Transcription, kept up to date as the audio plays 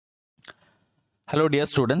Hello dear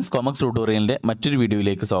students, Comex tutorialന്റെ മറ്റൊരു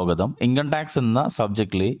വീഡിയോയിലേക്ക് സ്വാഗതം. ഇൻകം ടാക്സ് എന്ന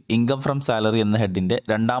സബ്ജക്റ്റിൽ ഇൻകം ഫ്രം സാലറി എന്ന ഹെഡിന്റെ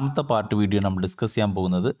രണ്ടാമത്തെ പാർട്ട് വീഡിയോ നമ്മൾ ഡിസ്കസ് ചെയ്യാൻ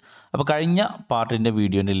പോകുന്നത്. അപ്പോൾ കഴിഞ്ഞ പാർട്ടിന്റെ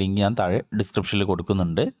വീഡിയോന്റെ ലിങ്ക് ഞാൻ താഴെ ഡിസ്ക്രിപ്ഷനിൽ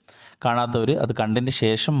കൊടുക്കുന്നുണ്ട്. കാണാത്തവർ അത് കണ്ടതിന്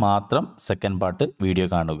ശേഷം മാത്രം സെക്കൻഡ് പാർട്ട് വീഡിയോ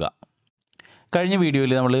കാണുക. കഴിഞ്ഞ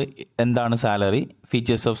വീഡിയോയിൽ നമ്മൾ എന്താണ് സാലറി,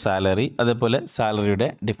 ഫീച്ചേഴ്സ് ഓഫ് സാലറി, അതേപോലെ സാലറിയുടെ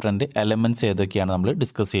ഡിഫറെൻറ്റ് എലമെൻറ്റ്സ് ഏതൊക്കെയാണ് നമ്മൾ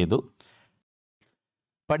ഡിസ്കസ് ചെയ്തു.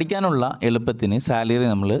 പഠിക്കാനുള്ള എളുപ്പത്തിന് സാലറി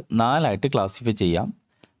നമ്മൾ നാലായിട്ട് ക്ലാസിഫൈ ചെയ്യാം.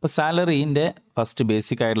 ഇപ്പോൾ സാലറീൻ്റെ ഫസ്റ്റ്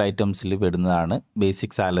ബേസിക് ആയിട്ടുള്ള ഐറ്റംസിൽ പെടുന്നതാണ്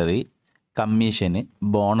basic salary, commission,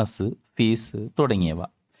 bonus, fees തുടങ്ങിയവ.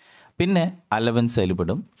 പിന്നെ അലവൻസ് അതിൽ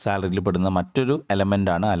പെടും. സാലറിയിൽ പെടുന്ന മറ്റൊരു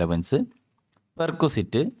എലമെൻ്റാണ് അലവൻസ്,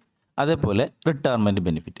 പെർക്വസിറ്റ്, അതേപോലെ റിട്ടയർമെൻറ്റ്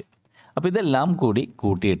ബെനിഫിറ്റ്. അപ്പോൾ ഇതെല്ലാം കൂടി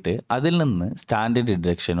കൂട്ടിയിട്ട് അതിൽ നിന്ന് സ്റ്റാൻഡേർഡ്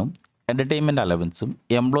ഡിഡക്ഷനും എൻ്റർടൈൻമെൻറ്റ് അലവൻസും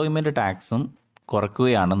എംപ്ലോയ്മെൻറ്റ് ടാക്സും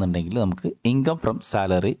കുറയ്ക്കുകയാണെന്നുണ്ടെങ്കിൽ നമുക്ക് ഇൻകം ഫ്രം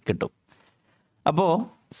സാലറി കിട്ടും. അപ്പോൾ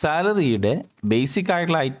സാലറിയുടെ ബേസിക്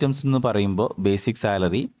ആയിട്ടുള്ള ഐറ്റംസ് എന്ന് പറയുമ്പോൾ basic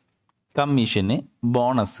salary, commission,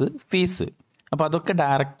 bonus, fees. അപ്പോൾ അതൊക്കെ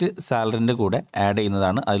ഡയറക്റ്റ് സാലറിൻ്റെ കൂടെ ആഡ്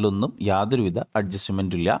ചെയ്യുന്നതാണ്. അതിലൊന്നും യാതൊരുവിധ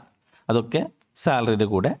അഡ്ജസ്റ്റ്മെൻറ്റും ഇല്ല. അതൊക്കെ സാലറിയുടെ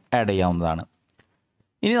കൂടെ ആഡ് ചെയ്യാവുന്നതാണ്.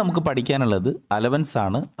 ഇനി നമുക്ക് പഠിക്കാനുള്ളത് അലവൻസ്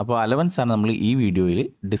ആണ്. അപ്പോൾ അലവൻസ് ആണ് നമ്മൾ ഈ വീഡിയോയിൽ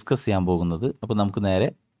ഡിസ്കസ് ചെയ്യാൻ പോകുന്നത്. അപ്പോൾ നമുക്ക്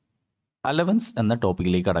നേരെ അലവൻസ് എന്ന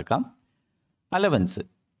ടോപ്പിക്കിലേക്ക് കടക്കാം.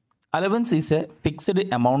 Allowance is a fixed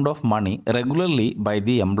amount of money regularly by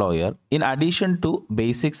the employer in addition to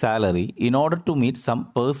basic salary in order to meet some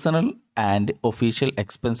personal and official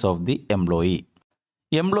expense of the employee.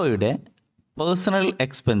 എംപ്ലോയിയുടെ personal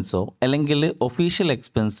എക്സ്പെൻസോ അല്ലെങ്കിൽ official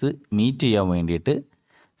expense meet ചെയ്യാൻ വേണ്ടിയിട്ട്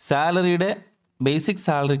സാലറിയുടെ basic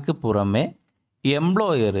സാലറിക്ക് പുറമെ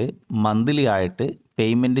employer monthly ആയിട്ട്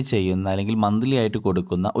payment ചെയ്യുന്ന അല്ലെങ്കിൽ monthly ആയിട്ട്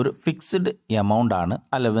കൊടുക്കുന്ന ഒരു ഫിക്സ്ഡ് എമൗണ്ട് ആണ്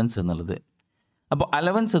അലവൻസ് എന്നുള്ളത്. അപ്പോൾ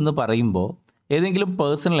അലവൻസ് എന്ന് പറയുമ്പോൾ ഏതെങ്കിലും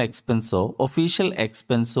പേഴ്സണൽ എക്സ്പെൻസോ ഒഫീഷ്യൽ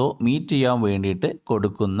എക്സ്പെൻസോ മീറ്റ് ചെയ്യാൻ വേണ്ടിയിട്ട്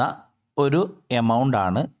കൊടുക്കുന്ന ഒരു എമൗണ്ട്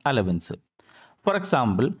ആണ് allowance. For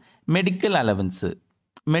example medical allowance,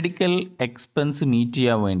 medical expense meet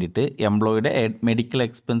ചെയ്യാൻ വേണ്ടിയിട്ട് എംപ്ലോയിയുടെ മെഡിക്കൽ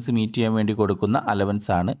എക്സ്പെൻസ് മീറ്റ് ചെയ്യാൻ വേണ്ടി കൊടുക്കുന്ന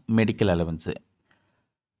അലവൻസ് ആണ് മെഡിക്കൽ അലവൻസ്.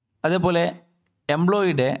 അതേപോലെ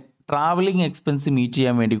എംപ്ലോയിയുടെ ട്രാവലിംഗ് എക്സ്പെൻസ് മീറ്റ്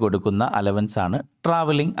ചെയ്യാൻ വേണ്ടി കൊടുക്കുന്ന അലവൻസ് ആണ്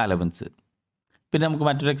ട്രാവലിംഗ് അലവൻസ്. പിന്നെ നമുക്ക്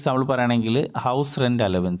മറ്റൊരു എക്സാമ്പിൾ പറയുകയാണെങ്കിൽ house rent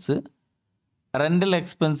allowance, rental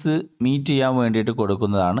expense meet ചെയ്യാൻ വേണ്ടിയിട്ട്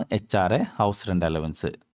കൊടുക്കുന്നതാണ് HRA ഹൗസ് റെൻ്റ്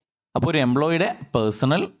അലവൻസ്. അപ്പോൾ ഒരു എംപ്ലോയിയുടെ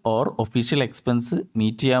personal or official expense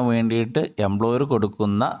meet ചെയ്യാൻ വേണ്ടിയിട്ട് എംപ്ലോയർ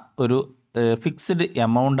കൊടുക്കുന്ന ഒരു ഫിക്സ്ഡ്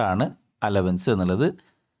എമൗണ്ട് ആണ് അലവൻസ് എന്നുള്ളത്.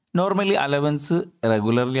 നോർമലി അലവൻസ്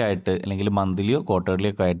റെഗുലർലി ആയിട്ട് അല്ലെങ്കിൽ മന്ത്ലിയോ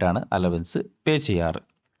ക്വാർട്ടർലിയോ ഒക്കെ ആയിട്ടാണ് അലവൻസ് പേ ചെയ്യാറ്.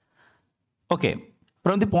 Okay,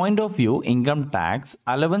 from the point of view income tax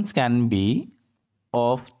allowance can be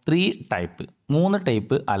of 3 type. 3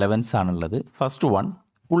 type allowance ആണുള്ളത്. First one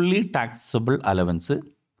fully taxable allowance,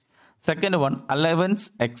 second one allowance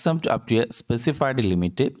exempt up to A specified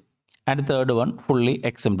limit, and third one fully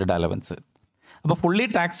exempted allowance. അപ്പോൾ fully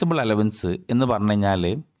taxable allowance എന്ന് പറഞ്ഞു കഴിഞ്ഞാൽ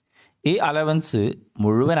ഈ allowance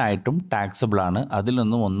മുഴുവനായിട്ടും taxable ആണ്.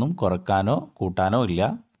 അതിലൊന്നും ഒന്നും കുറക്കാനോ കൂട്ടാനോ ഇല്ല.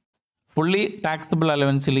 ഫുള്ളി ടാക്സബിൾ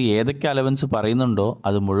അലവൻസിൽ ഏതൊക്കെ അലവൻസ് പറയുന്നുണ്ടോ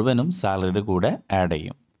അത് മുഴുവനും സാലറിയുടെ കൂടെ ആഡ്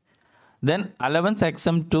ചെയ്യും. Then allowance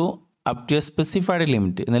exempt to up to A specified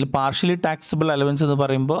limit, എന്നാൽ പാർഷ്യലി ടാക്സബിൾ അലവൻസ് എന്ന്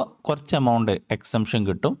പറയുമ്പോൾ കുറച്ച് എമൗണ്ട് എക്സംഷൻ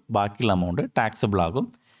കിട്ടും, ബാക്കിയുള്ള എമൗണ്ട് ടാക്സബിൾ ആകും.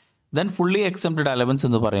 ദെൻ ഫുള്ളി എക്സംപ്റ്റഡ് അലവൻസ്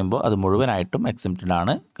എന്ന് പറയുമ്പോൾ അത് മുഴുവനായിട്ടും എക്സംപ്റ്റഡ്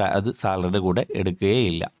ആണ്, അത് സാലറിയുടെ കൂടെ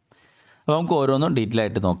എടുക്കുകയില്ല. അപ്പോൾ നമുക്ക് ഓരോന്നും ഡീറ്റെയിൽ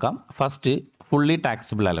ആയിട്ട് നോക്കാം. First fully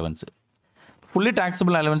taxable allowance. Fully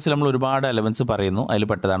taxable അലവൻസിൽ നമ്മൾ ഒരുപാട് അലവൻസ് പറയുന്നു. അതിൽ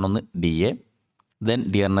പെട്ടതാണ് ഒന്ന് DA, ദെൻ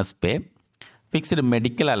ഡിയർനെസ് പേ, ഫിക്സ്ഡ്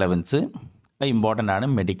മെഡിക്കൽ അലവൻസ്. ഇമ്പോർട്ടൻ്റ് ആണ്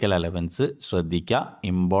മെഡിക്കൽ അലവൻസ്, ശ്രദ്ധിക്കുക,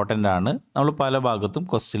 ഇമ്പോർട്ടൻ്റ് ആണ്. നമ്മൾ പല ഭാഗത്തും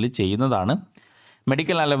ക്വസ്റ്റ്യനിൽ ചെയ്യുന്നതാണ്.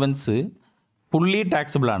 മെഡിക്കൽ അലവൻസ് ഫുള്ളി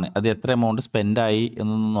ടാക്സബിൾ ആണ്. അത് എത്ര എമൗണ്ട് സ്പെൻഡായി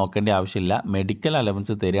എന്നൊന്നും നോക്കേണ്ട ആവശ്യമില്ല. മെഡിക്കൽ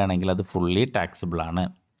അലവൻസ് തരികയാണെങ്കിൽ അത് ഫുള്ളി ടാക്സബിൾ ആണ്.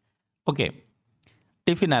 Okay,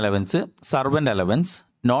 tiffin allowance, servant allowance,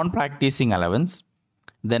 non practising allowance,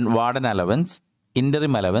 then warden allowance,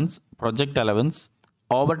 interim allowance, project allowance,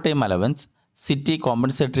 over time allowance, city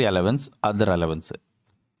compensatory allowance, other allowance.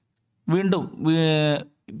 വീണ്ടും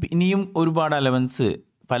ഇനിയും ഒരുപാട് അലവൻസ്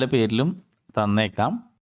പല പേരിലും തന്നേക്കാം.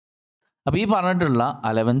 അപ്പോൾ ഈ പറഞ്ഞിട്ടുള്ള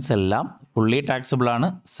അലവൻസ് എല്ലാം ഫുള്ളി ടാക്സബിൾ ആണ്,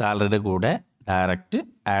 സാലറിയുടെ കൂടെ ഡയറക്റ്റ്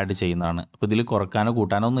ആഡ് ചെയ്യുന്നതാണ്. അപ്പോൾ ഇതിൽ കുറക്കാനോ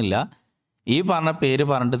കൂട്ടാനോ ഒന്നുമില്ല. ഈ പറഞ്ഞ പേര്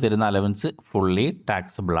പറഞ്ഞിട്ട് തരുന്ന അലവൻസ് ഫുള്ളി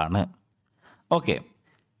ടാക്സബിൾ ആണ്. ഓക്കെ,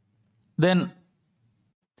 ദെൻ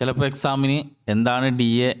ചിലപ്പോൾ എക്സാമിന് എന്താണ്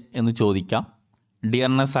DA എന്ന് ചോദിക്കാം.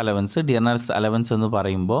 ഡിയർനെസ് അലവൻസ് എന്ന്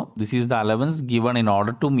പറയുമ്പോൾ this is the allowance given in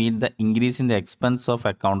order to meet the increase in the expense of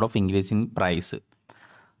account of increase in price.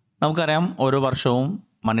 നമുക്കറിയാം ഓരോ വർഷവും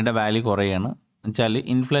മണിയുടെ വാല്യൂ കുറയാണ്, എന്നുവെച്ചാൽ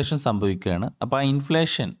ഇൻഫ്ലേഷൻ സംഭവിക്കുകയാണ്. അപ്പോൾ ആ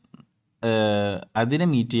ഇൻഫ്ലേഷൻ അതിനെ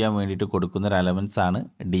മീറ്റ് ചെയ്യാൻ വേണ്ടിയിട്ട് കൊടുക്കുന്ന ഒരു അലവൻസ് ആണ്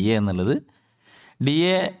ഡി എ എന്നുള്ളത്. ഡി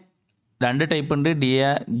എ രണ്ട് ടൈപ്പ് ഉണ്ട്. D A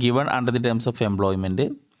given under the terms of employment,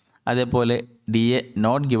 അതേപോലെ D A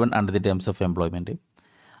not given under the terms of employment.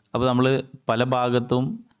 അപ്പോൾ നമ്മൾ പല ഭാഗത്തും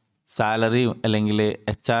സാലറി അല്ലെങ്കിൽ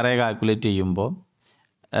HRA കാൽക്കുലേറ്റ് ചെയ്യുമ്പോൾ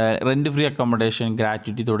റെൻറ്റ് ഫ്രീ അക്കോമഡേഷൻ,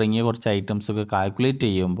 ഗ്രാറ്റുവിറ്റി തുടങ്ങിയ കുറച്ച് ഐറ്റംസൊക്കെ കാൽക്കുലേറ്റ്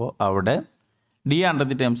ചെയ്യുമ്പോൾ അവിടെ D A under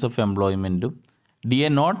the terms of എംപ്ലോയ്മെൻറ്റും D A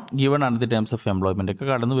not given under the terms of employment ഒക്കെ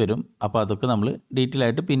കടന്നു വരും. അപ്പോൾ അതൊക്കെ നമ്മൾ ഡീറ്റെയിൽ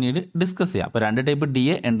ആയിട്ട് പിന്നീട് ഡിസ്കസ് ചെയ്യാം. അപ്പോൾ രണ്ട് ടൈപ്പ് ഡി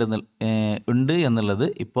എ ഉണ്ട് എന്നുള്ളത്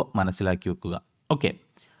ഇപ്പോൾ മനസ്സിലാക്കി വെക്കുക. ഓക്കെ,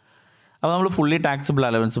 അപ്പോൾ നമ്മൾ ഫുള്ളി ടാക്സിബിൾ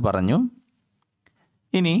അലവൻസ് പറഞ്ഞു.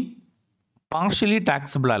 ഇനി പാർഷ്യലി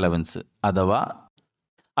ടാക്സിബിൾ അലവൻസ് അഥവാ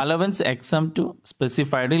allowance exempt to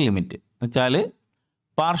specified limit എന്ന് വെച്ചാൽ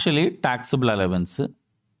പാർഷ്യലി ടാക്സിബിൾ അലവൻസ്.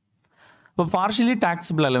 അപ്പോൾ പാർഷ്യലി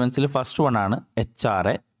ടാക്സിബിൾ അലവൻസിൽ ഫസ്റ്റ് വൺ ആണ്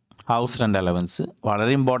HRA, ഹൗസ് റെൻ്റ് അലവൻസ്.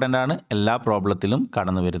 വളരെ ഇമ്പോർട്ടൻ്റ് ആണ്, എല്ലാ പ്രോബ്ലത്തിലും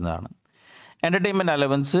കടന്നു വരുന്നതാണ്. എൻ്റർടൈൻമെൻറ്റ്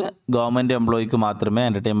അലവൻസ് ഗവൺമെൻറ് എംപ്ലോയിക്ക് മാത്രമേ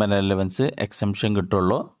എൻ്റർടൈൻമെൻറ്റ് അലവൻസ് എക്സംഷൻ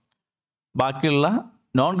കിട്ടുള്ളൂ. ബാക്കിയുള്ള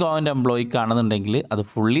നോൺ ഗവൺമെൻറ് എംപ്ലോയിക്കാണെന്നുണ്ടെങ്കിൽ അത്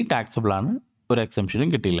ഫുള്ളി ടാക്സിബിൾ ആണ്, ഒരു എക്സംഷനും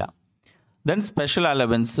കിട്ടില്ല. ദെൻ സ്പെഷ്യൽ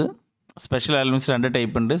അലവൻസ് രണ്ട്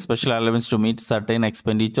ടൈപ്പ് ഉണ്ട്. Special allowance to meet certain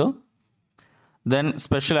expenditure, then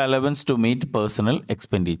special allowance to meet personal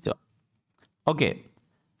expenditure. Okay,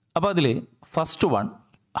 അപ്പോൾ അതിൽ first one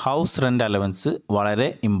house rent allowance വളരെ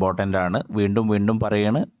ഇമ്പോർട്ടൻ്റ് ആണ്. വീണ്ടും വീണ്ടും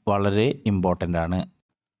പറയാണ്, വളരെ ഇമ്പോർട്ടൻ്റ് ആണ്.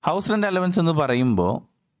 ഹൗസ് റെൻ്റ് അലവൻസ് എന്ന് പറയുമ്പോൾ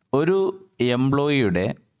ഒരു എംപ്ലോയിയുടെ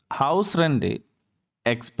ഹൗസ് റെൻ്റ്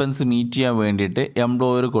എക്സ്പെൻസ് മീറ്റ് ചെയ്യാൻ വേണ്ടിയിട്ട്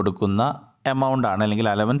എംപ്ലോയർ കൊടുക്കുന്ന എമൗണ്ട് ആണ് അല്ലെങ്കിൽ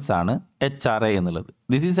അലവൻസ് ആണ് HRA എന്നുള്ളത്.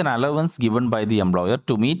 This is N allowance given by the employer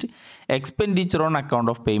to meet expenditure on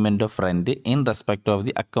account of payment of rent in respect of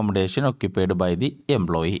the accommodation occupied by the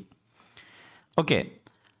employee. Okay,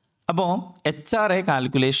 അപ്പോൾ HRA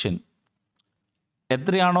calculation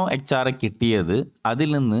എത്രയാണോ HRA കിട്ടിയത് അതിൽ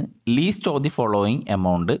നിന്ന് least of the following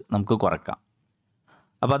amount നമുക്ക് കുറക്കാം.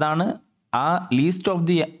 അപ്പോൾ അതാണ് ആ least of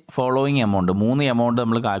the following amount. 3 amount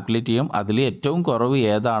നമ്മൾ കാൽക്കുലേറ്റ് ചെയ്യും. അതിൽ ഏറ്റവും കുറവ്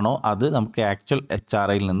ഏതാണോ അത് നമുക്ക് ആക്ച്വൽ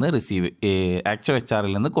HRAയിൽ നിന്ന്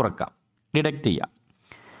കുറക്കാം, ഡിഡക്റ്റ് ചെയ്യാം.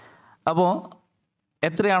 അപ്പോൾ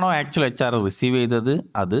എത്രയാണോ ആക്ച്വൽ HRA റിസീവ് ചെയ്തത്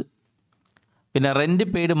അത്, പിന്നെ rent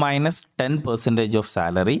paid minus 10% of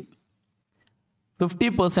salary,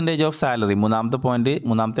 50% of salary.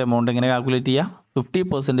 മൂന്നാമത്തെ എമൗണ്ട് എങ്ങനെ കാൽക്കുലേറ്റ് ചെയ്യുക?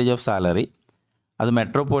 50% ഓഫ് സാലറി. അത്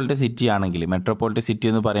മെട്രോപൊളിറ്റൻ സിറ്റി ആണെങ്കിൽ, മെട്രോപൊളിറ്റൻ സിറ്റി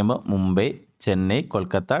എന്ന് പറയുമ്പോൾ മുംബൈ, ചെന്നൈ,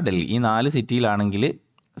 കൊൽക്കത്ത, ഡൽഹി, ഈ 4 സിറ്റിയിലാണെങ്കിൽ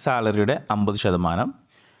സാലറിയുടെ 50%.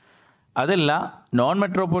 അതല്ല നോൺ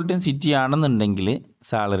മെട്രോപൊളിറ്റൻ സിറ്റി ആണെന്നുണ്ടെങ്കിൽ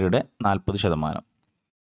സാലറിയുടെ 40%.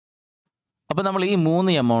 അപ്പോൾ നമ്മൾ ഈ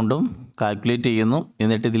 3 എമൗണ്ടും കാൽക്കുലേറ്റ് ചെയ്യുന്നു.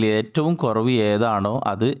 എന്നിട്ട് ഇതിൽ ഏറ്റവും കുറവ് ഏതാണോ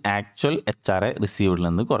അത് ആക്ച്വൽ HRA റിസീവ്ഡിൽ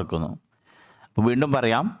നിന്ന് കുറക്കുന്നു. അപ്പോൾ വീണ്ടും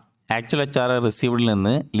പറയാം, ആക്ച്വൽ HRA റിസീവ്ഡിൽ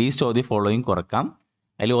നിന്ന് ലീസ്റ്റ് ഓഫ് ദി ഫോളോയിങ് കുറക്കാം.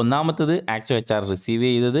 അതിൽ ഒന്നാമത്തത് ആക്ച്വൽ HRA റിസീവ്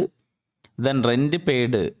ചെയ്തത്, ദെൻ റെൻറ്റ്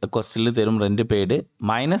പെയ്ഡ്, ക്വസ്റ്റ്യനിൽ തരും rent paid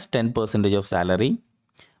minus 10% of salary.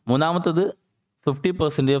 മൂന്നാമത്തത്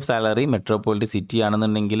 50% ഓഫ് സാലറി മെട്രോപൊളിറ്റൻ സിറ്റി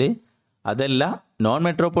ആണെന്നുണ്ടെങ്കിൽ, അതല്ല നോൺ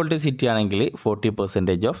മെട്രോപൊളിറ്റൻ സിറ്റി ആണെങ്കിൽ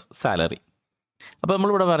 40% ഓഫ് സാലറി. അപ്പോൾ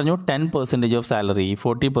നമ്മളിവിടെ പറഞ്ഞു 10% of salary,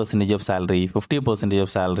 40% of salary, 50%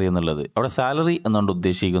 of salary എന്നുള്ളത്. അവിടെ സാലറി എന്നുകൊണ്ട്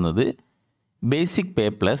ഉദ്ദേശിക്കുന്നത് basic pay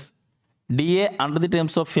plus DA under the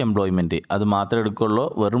terms of employment. അത് മാത്രമേ എടുക്കുള്ളൂ.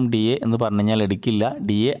 വെറും DA എന്ന് പറഞ്ഞു കഴിഞ്ഞാൽ എടുക്കില്ല.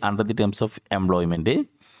 DA under the terms of employment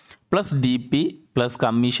plus DP plus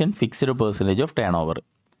commission fixed percentage of turn over.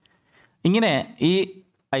 ഇങ്ങനെ ഈ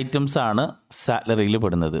ഐറ്റംസ് ആണ് സാലറിയിൽ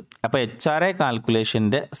പെടുന്നത്. അപ്പോൾ HRA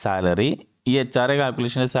കാൽക്കുലേഷൻ്റെ സാലറി, ഈ HRA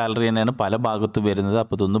കാൽക്കുലേഷൻ്റെ സാലറി തന്നെയാണ് പല ഭാഗത്തും വരുന്നത്.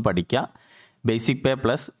 അപ്പോൾ ഇതൊന്ന് പഠിക്കുക. Basic pay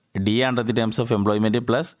plus DA under the terms of employment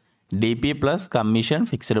plus DP plus commission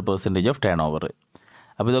fixed percentage of turn over.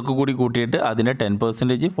 അപ്പോൾ ഇതൊക്കെ കൂടി കൂട്ടിയിട്ട് അതിൻ്റെ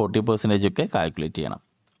 10%, 40% ഒക്കെ കാൽക്കുലേറ്റ് ചെയ്യണം.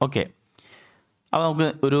 ഓക്കെ, അപ്പോൾ നമുക്ക്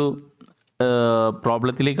ഒരു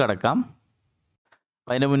പ്രോബ്ലത്തിലേക്ക് കടക്കാം.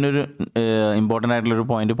 അതിന് മുന്നേ ഒരു ഇമ്പോർട്ടൻ്റ് ആയിട്ടുള്ളൊരു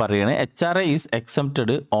പോയിന്റ് പറയുകയാണ്. HRA is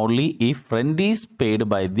exempted only if rent is paid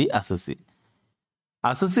by the assessee.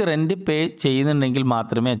 Assessee rent pay ചെയ്യുന്നുണ്ടെങ്കിൽ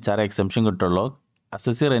മാത്രമേ HRA എക്സംഷൻ കിട്ടുള്ളൂ.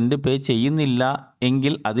 അസസി റെൻറ്റ് പേ ചെയ്യുന്നില്ല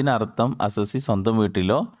എങ്കിൽ അതിനർത്ഥം അസസി സ്വന്തം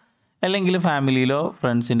വീട്ടിലോ അല്ലെങ്കിൽ ഫാമിലിയിലോ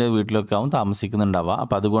ഫ്രണ്ട്സിൻ്റെ വീട്ടിലൊക്കെ ആവും താമസിക്കുന്നുണ്ടാവുക.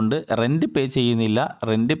 അപ്പോൾ അതുകൊണ്ട് റെൻറ്റ് പേ ചെയ്യുന്നില്ല,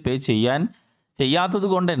 റെൻറ്റ് പേ ചെയ്യാത്തത്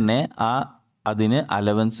കൊണ്ട് തന്നെ അതിന്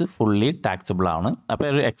അലവൻസ് ഫുള്ളി ടാക്സബിൾ ആണ്. അപ്പോൾ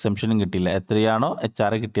ഒരു എക്സംഷനും കിട്ടില്ല. എത്രയാണോ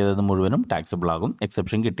HRA കിട്ടിയത് മുഴുവനും ടാക്സബിൾ ആകും,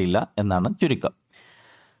 എക്സംഷൻ കിട്ടില്ല എന്നാണ് ചുരുക്കം.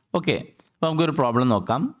 ഓക്കെ, അപ്പോൾ നമുക്കൊരു പ്രോബ്ലം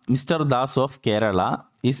നോക്കാം. Mister Das of Kerala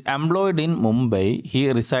is employed in Mumbai. He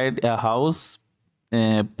reside A house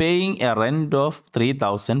paying A rent of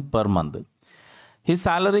 3,000 per month. His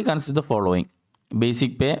salary consists the following: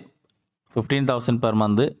 basic pay 15,000 per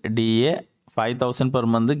month, DA 5,000 per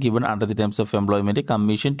month given under the terms of employment.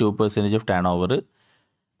 Commission 2% of turnover.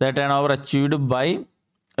 The turnover achieved by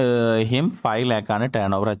him 5 lakh ആണ്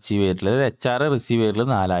turnover achieve ചെയ്തിട്ടുള്ളത്. HRA receive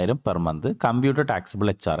ചെയ്തിട്ടുള്ളത് 4,000 per month. Computer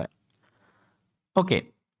taxable HRA. Okay,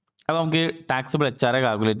 അപ്പോൾ നമുക്ക് taxable HRA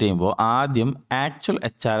calculate ചെയ്യുമ്പോൾ ആദ്യം actual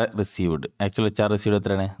HRA received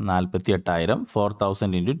എത്രയാണ്? 48,000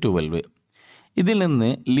 4,000 into 12. ഇതിൽ നിന്ന്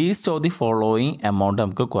least of the following amount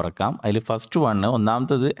നമുക്ക് കുറക്കാം. അതിൽ ഫസ്റ്റ്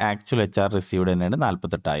ഒന്നാമത്തത് ആക്ച്വൽ HRA റിസീവ്ഡ് തന്നെയാണ്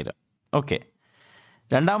 48,000. ഓക്കെ,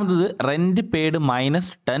 രണ്ടാമത്തത് rent paid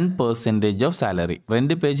minus 10% of salary.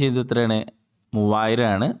 Rent pay ചെയ്ത് എത്രയാണ്? 3,000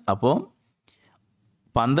 ആണ്. അപ്പോൾ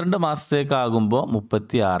 12 മാസത്തേക്കാകുമ്പോൾ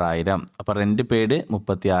 36,000. അപ്പോൾ rent paid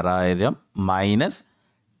 36,000 minus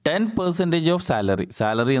 10% of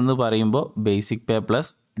salary എന്ന് പറയുമ്പോൾ basic pay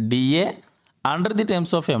plus DA under the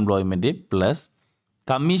terms of employment plus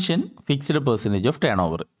commission fixed percentage of turn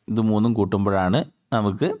over. ഇത് മൂന്നും കൂട്ടുമ്പോഴാണ്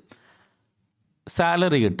നമുക്ക്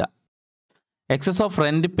സാലറി കിട്ടുക. Excess of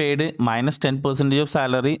rent paid minus 10% of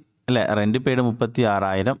salary അല്ലേ? Rent paid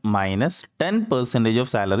 36,000 minus 10%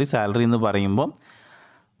 of salary എന്ന് പറയുമ്പോൾ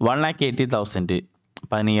 1,80,000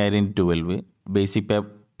 15,000 12 basic pay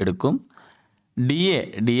എടുക്കും.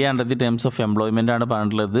 DA under the terms of employment ആണ്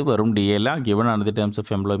പറഞ്ഞിട്ടുള്ളത്. വെറും DA അല്ല, given under the terms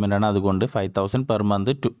of employment ആണ്. അതുകൊണ്ട് 5,000 per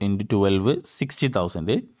month into 12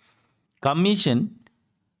 60,000. Commission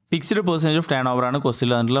fixed percentage of turn over ആണ് ക്വസ്റ്റ്യൻ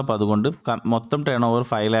തന്നിട്ടുള്ളത്. അപ്പോൾ അതുകൊണ്ട് മൊത്തം ടേൺ ഓവർ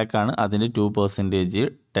 5 lakh ആണ്. അതിൻ്റെ 2%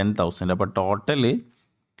 10,000. അപ്പോൾ ടോട്ടൽ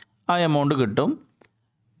ആ എമൗണ്ട് കിട്ടും.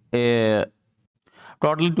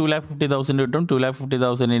 ടോട്ടൽ 2,50,000 കിട്ടും.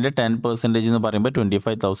 2,50,000ൻ്റെ 10% എന്ന് പറയുമ്പോൾ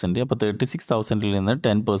 25,000. അപ്പോൾ 36,000 നിന്ന്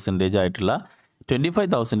 10% ആയിട്ടുള്ള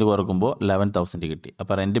 25,000 കുറക്കുമ്പോൾ 11,000 കിട്ടി.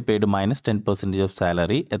 അപ്പോൾ rent paid minus 10% of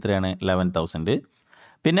salary എത്രയാണ്? 11,000.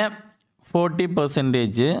 പിന്നെ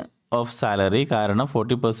 40% ഓഫ് സാലറി, കാരണം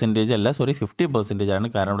 40% അല്ല 50% ആണ്.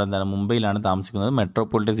 കാരണം ഇവിടെ എന്താണ്, മുംബൈയിലാണ് താമസിക്കുന്നത്,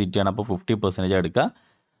 മെട്രോപൊളിറ്റൻ സിറ്റിയാണ്. അപ്പോൾ 50% എടുക്കുക.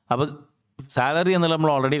 അപ്പോൾ സാലറി എന്നുള്ള നമ്മൾ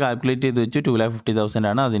ഓൾറെഡി കാൽക്കുലേറ്റ് ചെയ്ത് വെച്ചു. 2,50,000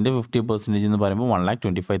 ആണ്. അതിൻ്റെ 50% എന്ന് പറയുമ്പോൾ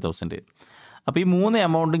 1,25,000. അപ്പോൾ ഈ 3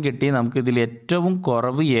 എമൗണ്ടും കിട്ടി. നമുക്ക് ഇതിൽ ഏറ്റവും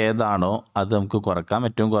കുറവ് ഏതാണോ അത് നമുക്ക് കുറക്കാം.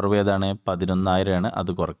 ഏറ്റവും കുറവ് ഏതാണ്? 11,000 ആണ്.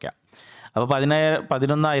 അത് കുറയ്ക്കാം. അപ്പോൾ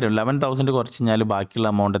 11,000 11,000 കുറച്ച് കഴിഞ്ഞാൽ ബാക്കിയുള്ള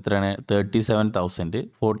എമൗണ്ട് എത്രയാണ്? 37,000.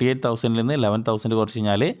 48,000 നിന്ന് 11,000 കുറച്ച്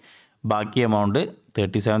കഴിഞ്ഞാൽ ബാക്കി എമൗണ്ട്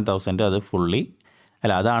 37,000. അത് ഫുള്ളി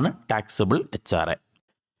അതാണ് ടാക്സബിൾ HRA.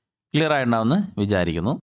 ക്ലിയർ ആയിട്ടുണ്ടാവുമെന്ന്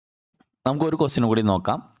വിചാരിക്കുന്നു. നമുക്കൊരു ക്വസ്റ്റ്യൻ കൂടി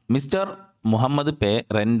നോക്കാം. Mister Muhammad pay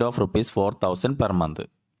rent of ₹4,000 per month.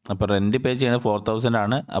 അപ്പോൾ റെൻറ്റ് പേ ചെയ്യുന്നത് 4,000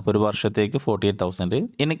 ആണ്. അപ്പോൾ ഒരു വർഷത്തേക്ക് 48,000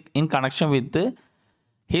 in connection with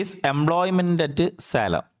his employment at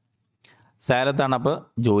സേലത്താണ് അപ്പോൾ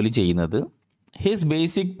ജോലി ചെയ്യുന്നത്. His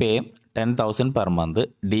basic pay 10,000 per month,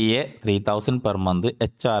 DA 3,000 per month,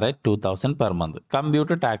 HRA 2,000 per month.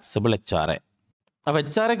 Computer taxable HRA. അപ്പോൾ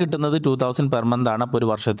HRA കിട്ടുന്നത് 2,000 പെർ മന്ത് ആണ്. അപ്പോൾ ഒരു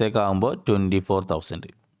വർഷത്തേക്കാകുമ്പോൾ 24,000.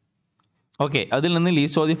 ഓക്കെ, അതിൽ നിന്ന്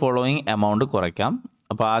least of the following amount കുറയ്ക്കാം.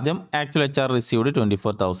 അപ്പോൾ ആദ്യം actual HRA received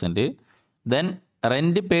 24,000. Then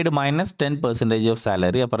rent paid minus 10% of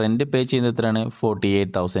salary. അപ്പോൾ റെൻറ്റ് പേ ചെയ്യുന്നത് എത്രയാണ്?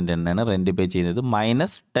 48,000 തന്നെയാണ് റെൻറ്റ് പേ ചെയ്യുന്നത്.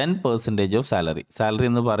 മൈനസ് 10% ഓഫ് സാലറി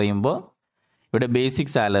എന്ന് പറയുമ്പോൾ ഇവിടെ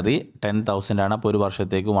ബേസിക് സാലറി 10,000 ആണ്. അപ്പോൾ ഒരു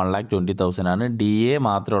വർഷത്തേക്ക് 1,20,000 ആണ്. DA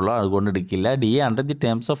മാത്രമേ ഉള്ളൂ, അതുകൊണ്ട് എടുക്കില്ല. DA under the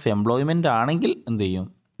terms of employment ആണെങ്കിൽ എന്ത് ചെയ്യും?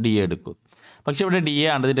 DA എടുക്കും. പക്ഷേ ഇവിടെ DA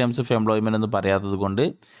under the terms of employment എന്ന് പറയാത്തത് കൊണ്ട്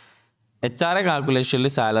HRA കാൽക്കുലേഷനിൽ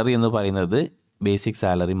സാലറി എന്ന് പറയുന്നത് ബേസിക്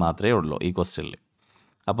സാലറി മാത്രമേ ഉള്ളൂ ഈ ക്വസ്റ്റ്യനിൽ.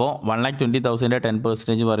 അപ്പോൾ 1,20,000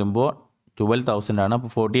 10% പറയുമ്പോൾ 12,000 ആണ്. അപ്പോൾ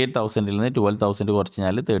 48,000 നിന്ന് 12,000 കുറച്ച്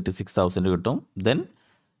കഴിഞ്ഞാൽ 36,000 കിട്ടും. ദെൻ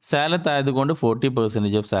സാലത്തായതുകൊണ്ട്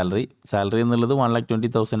 40% ഓഫ് സാലറി എന്നുള്ളത്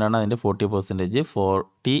 1,20,000 ആണ്. അതിൻ്റെ 40%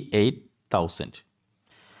 48,000.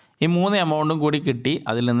 ഈ 3 എമൗണ്ടും കൂടി കിട്ടി.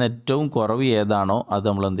 അതിൽ നിന്ന് ഏറ്റവും കുറവ് ഏതാണോ അത്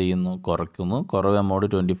നമ്മൾ എന്ത് ചെയ്യുന്നു? കുറയ്ക്കുന്നു. കുറവ് എമൗണ്ട്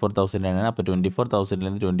 24,000 ആണ്. അപ്പോൾ 24,000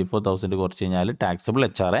 നിന്ന് 24,000 കുറച്ച് കഴിഞ്ഞാൽ ടാക്സബിൾ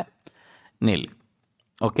HRA നിൽ.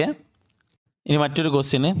 ഓക്കെ, ഇനി മറ്റൊരു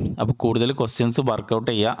ക്വസ്റ്റ്യന്. അപ്പോൾ കൂടുതൽ ക്വസ്റ്റ്യൻസ് വർക്കൗട്ട്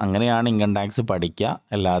ചെയ്യുക. അങ്ങനെയാണ് ഇൻകം ടാക്സ് പഠിക്കുക.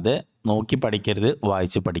 അല്ലാതെ നോക്കി പഠിക്കരുത്,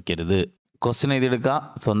 വായിച്ച് പഠിക്കരുത്. ക്വസ്റ്റ്യൻ എഴുതിയെടുക്കുക,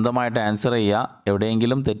 സ്വന്തമായിട്ട് ആൻസർ ചെയ്യുക.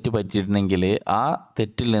 എവിടെയെങ്കിലും തെറ്റ് പറ്റിയിട്ടുണ്ടെങ്കിൽ ആ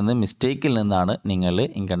തെറ്റിൽ നിന്ന്, മിസ്റ്റേക്കിൽ നിന്നാണ് നിങ്ങൾ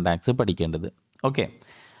ഇൻകം ടാക്സ് പഠിക്കേണ്ടത്. ഓക്കെ,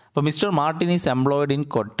 അപ്പോൾ mister Martin is employed in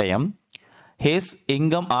Kottayam. His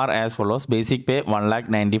income R as follows. Basic pay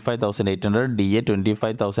 1,95,800, DA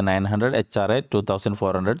 25,900, HRA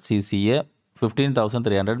 2,400, CCA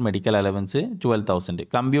 15,300, medical allowance 12,000.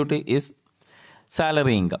 Compute is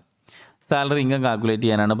salary income calculate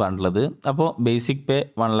ചെയ്യാനാണ് പറഞ്ഞിട്ടുള്ളത്. അപ്പോൾ ബേസിക് പേ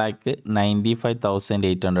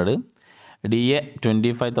 1,95,800, DA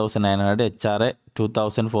 25,900, HRA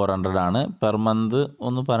 2,400 ആണ്. പെർ മന്ത്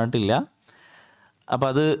ഒന്നും പറഞ്ഞിട്ടില്ല. അപ്പോൾ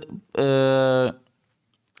അത്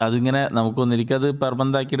അതിങ്ങനെ നമുക്കൊന്നിരിക്കും അത് പെർ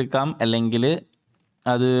മന്ത് ആക്കി എടുക്കാം, അല്ലെങ്കിൽ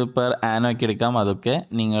അത് പെർ ആനോ ആക്കി എടുക്കാം. അതൊക്കെ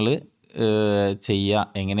നിങ്ങൾ ചെയ്യുക,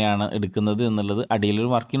 എങ്ങനെയാണ് എടുക്കുന്നത് എന്നുള്ളത് അടിയിലൊരു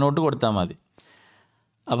വർക്കിംഗ് നോട്ട് കൊടുത്താൽ മതി.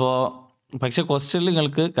 അപ്പോൾ പക്ഷേ ക്വസ്റ്റ്യനിൽ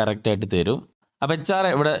നിങ്ങൾക്ക് കറക്റ്റായിട്ട് തരും. അപ്പോൾ HRA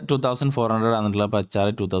ഇവിടെ 2400 ആണെന്നുള്ള. അപ്പോൾ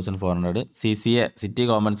HRA 2400. CCA city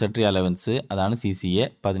compensatory allowance അതാണ് CCA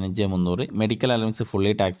 15300. Medical allowance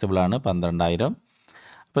fully taxable ആണ് 12000.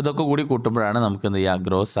 അപ്പോൾ ഇതൊക്കെ കൂടി കൂട്ടുമ്പോഴാണ് നമുക്ക് എന്ത് ചെയ്യുക,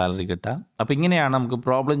 ഗ്രോസ് സാലറി കിട്ടുക. അപ്പോൾ ഇങ്ങനെയാണ് നമുക്ക്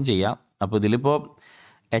പ്രോബ്ലം ചെയ്യാം. അപ്പോൾ ഇതിലിപ്പോൾ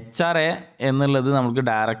HRA എന്നുള്ളത് നമുക്ക്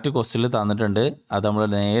ഡയറക്റ്റ് ക്വസ്റ്റ്യനിൽ തന്നിട്ടുണ്ട്. അത് നമ്മൾ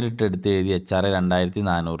നേരിട്ട് എടുത്ത് എഴുതി HRA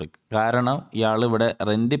 2400. കാരണം ഇയാൾ ഇവിടെ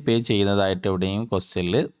റെൻറ്റ് പേ ചെയ്യുന്നതായിട്ട് എവിടെയും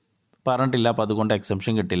ക്വസ്റ്റ്യനിൽ പറഞ്ഞിട്ടില്ല. അപ്പോൾ അതുകൊണ്ട്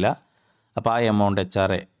എക്സംഷൻ കിട്ടില്ല. അപ്പോൾ ആ എമൗണ്ട്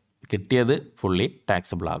HRA കിട്ടിയത് ഫുള്ളി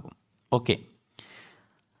ടാക്സബിൾ ആകും. ഓക്കെ,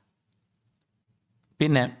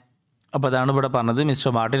 പിന്നെ അപ്പോൾ അതാണ് ഇവിടെ പറഞ്ഞത്.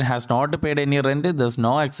 Mister Martin has not paid any rent, thus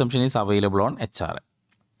no exemption is available on HRA.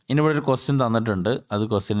 ഇനി ഇവിടെ ഒരു ക്വസ്റ്റ്യൻ തന്നിട്ടുണ്ട്. അത്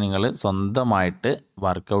ക്വസ്റ്റ്യൻ നിങ്ങൾ സ്വന്തമായിട്ട്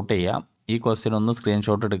വർക്കൗട്ട് ചെയ്യാം. ഈ ക്വസ്റ്റ്യൻ ഒന്ന്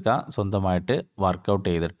സ്ക്രീൻഷോട്ട് എടുക്കുക, സ്വന്തമായിട്ട് വർക്കൗട്ട്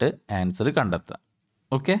ചെയ്തിട്ട് ആൻസർ കണ്ടെത്തുക.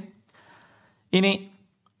 ഓക്കെ, ഇനി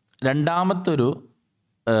രണ്ടാമത്തൊരു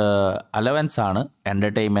അലവൻസ് ആണ്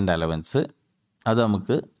എൻ്റർടൈൻമെൻറ്റ് അലവൻസ്. അത്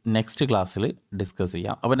നമുക്ക് നെക്സ്റ്റ് ക്ലാസ്സിൽ ഡിസ്കസ്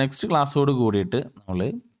ചെയ്യാം. അപ്പോൾ നെക്സ്റ്റ് ക്ലാസ്സോട് കൂടിയിട്ട് നമ്മൾ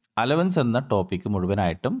അലവൻസ് എന്ന ടോപ്പിക്ക്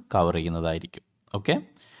മുഴുവനായിട്ടും കവർ ചെയ്യുന്നതായിരിക്കും. ഓക്കെ,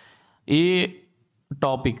 ഈ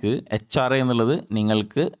ടോപ്പിക്ക് HRA എന്നുള്ളത്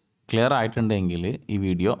നിങ്ങൾക്ക് ക്ലിയർ ആയിട്ടുണ്ടെങ്കിൽ ഈ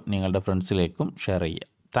വീഡിയോ നിങ്ങളുടെ ഫ്രണ്ട്സിലേക്കും ഷെയർ ചെയ്യുക.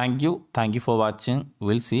 Thank you for watching.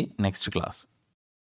 Will see next class.